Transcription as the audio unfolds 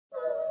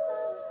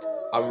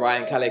I'm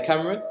Ryan Calais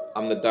Cameron.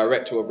 I'm the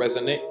director of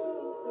Resonate.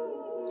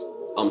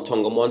 I'm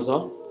Tonga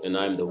Mwanza, and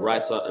I'm the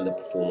writer and the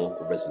performer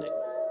of Resonate.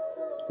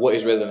 What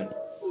is Resonate?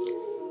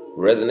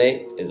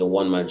 Resonate is a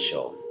one-man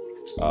show.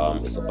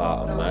 It's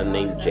about a man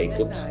named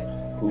Jacob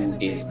who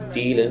is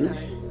dealing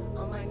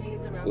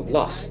with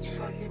lust.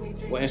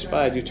 What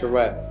inspired you to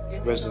write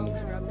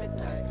Resonate?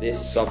 This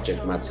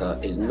subject matter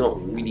is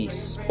not really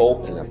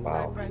spoken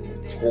about,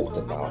 talked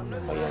about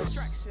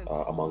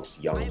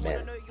amongst young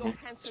men.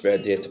 It's very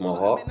dear to my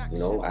heart, you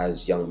know,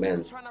 as young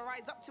men.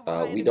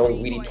 We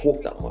don't really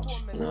talk that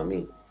much, you know what I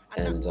mean?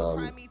 And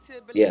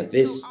yeah,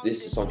 this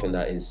is something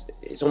that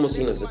it's almost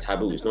seen as a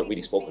taboo. It's not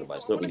really spoken about.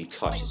 It's not really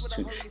touched.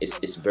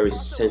 It's very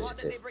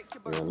sensitive.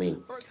 You know what I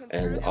mean?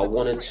 And I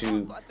wanted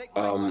to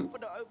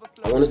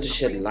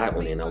shed light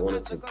on it. And I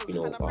wanted to, you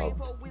know,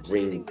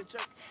 bring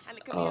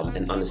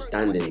an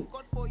understanding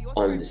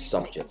on this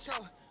subject.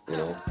 You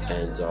know,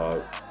 and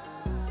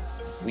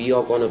we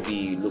are gonna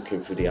be looking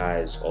through the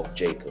eyes of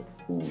Jacob,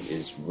 who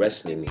is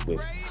wrestling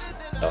with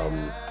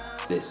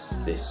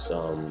this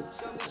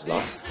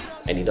lust,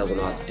 and he doesn't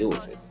know how to deal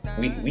with it.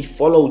 We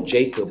follow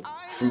Jacob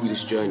through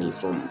this journey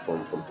from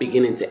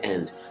beginning to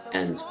end,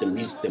 and the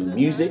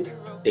music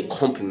they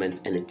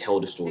complement and they tell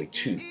the story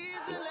too.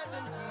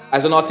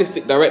 As an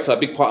artistic director, a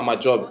big part of my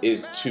job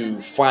is to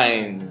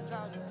find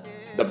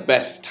the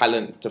best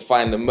talent, to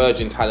find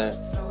emerging talent,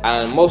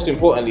 and most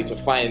importantly to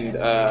find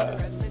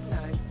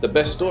the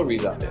best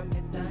stories out there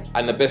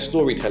and the best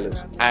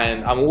storytellers.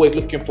 And I'm always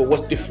looking for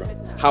what's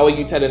different. How are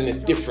you telling this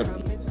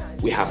differently?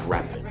 We have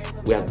rapping,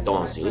 we have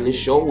dancing. In this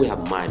show, we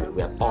have miming,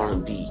 we have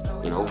R&B.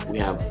 You know, we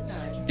have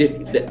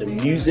the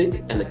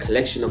music and the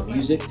collection of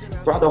music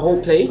throughout the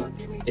whole play.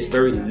 It's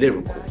very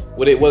lyrical.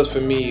 What it was for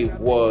me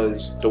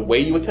was the way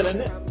you were telling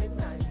it,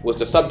 was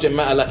the subject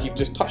matter like you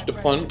just touched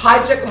upon.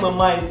 Hijacking my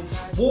mind,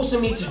 forcing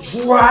me to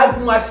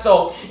drag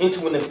myself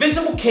into an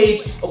invisible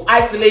cage of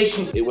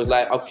isolation. It was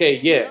like, okay,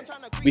 yeah,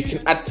 we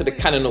can add to the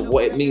canon of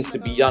what it means to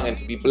be young and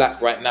to be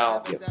black right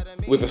now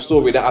with a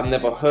story that I've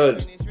never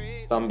heard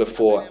done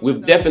before.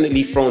 We've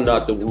definitely thrown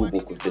out the rule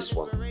book with this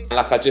one.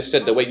 Like I just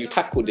said, the way you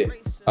tackled it,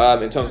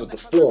 in terms of the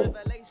form,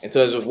 in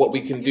terms of what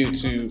we can do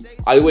to,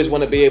 I always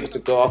want to be able to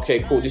go, okay,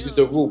 cool, this is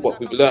the rule book,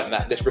 we've learned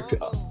that, let's rip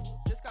it up.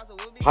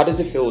 How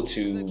does it feel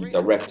to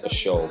direct a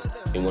show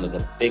in one of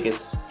the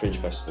biggest fringe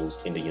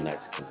festivals in the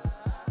United Kingdom?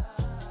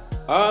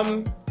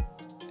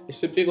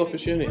 It's a big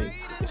opportunity.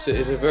 It's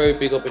a very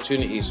big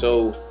opportunity.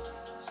 So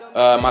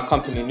my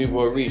company,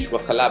 Nouveau Riche, we're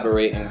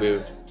collaborating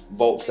with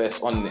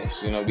Voltfest on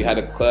this. You know, we had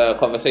a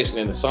conversation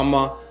in the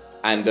summer,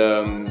 and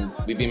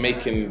we've been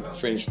making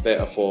fringe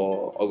theatre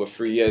for over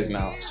 3 years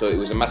now. So it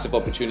was a massive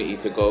opportunity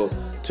to go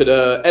to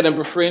the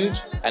Edinburgh Fringe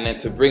and then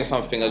to bring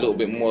something a little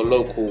bit more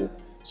local.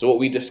 So what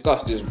we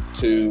discussed is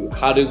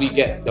how do we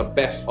get the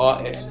best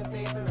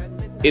artists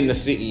in the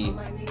city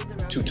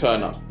to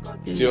turn up?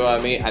 Do you know what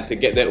I mean? And to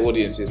get their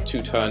audiences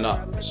to turn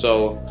up.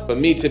 So for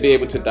me to be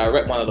able to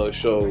direct one of those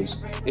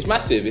shows, it's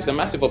massive. It's a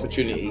massive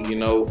opportunity, you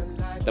know.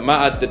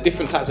 The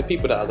different types of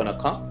people that are gonna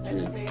come,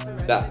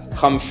 that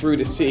come through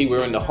the city.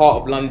 We're in the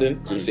heart of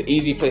London. It's an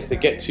easy place to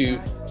get to,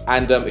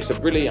 and it's a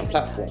brilliant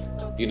platform.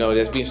 You know,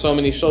 there's been so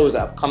many shows that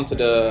have come to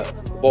the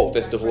Vault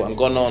Festival and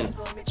gone on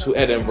to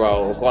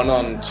Edinburgh or gone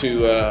on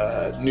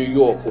to New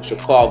York or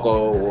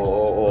Chicago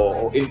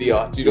or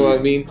India. Do you know what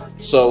I mean?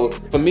 So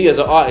for me as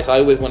an artist, I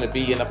always want to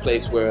be in a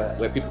place where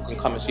people can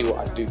come and see what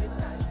I do. Do you know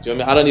what I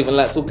mean? I don't even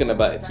like talking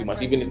about it too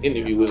much. Even this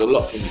interview was a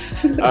lot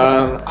for me.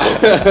 I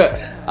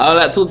don't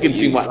like talking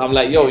too much. I'm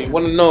like, yo, you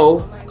want to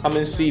know? Come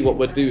and see what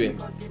we're doing.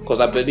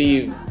 Because I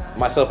believe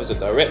myself as a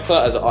director,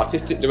 as an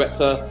artistic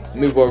director,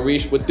 Nouveau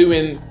Riche, we're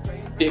doing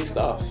big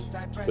stuff.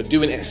 We're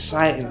doing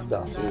exciting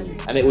stuff.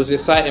 And it was an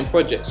exciting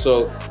project.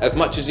 So as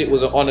much as it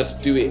was an honor to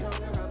do it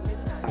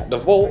at the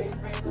Vault,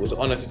 it was an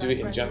honor to do it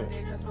in general.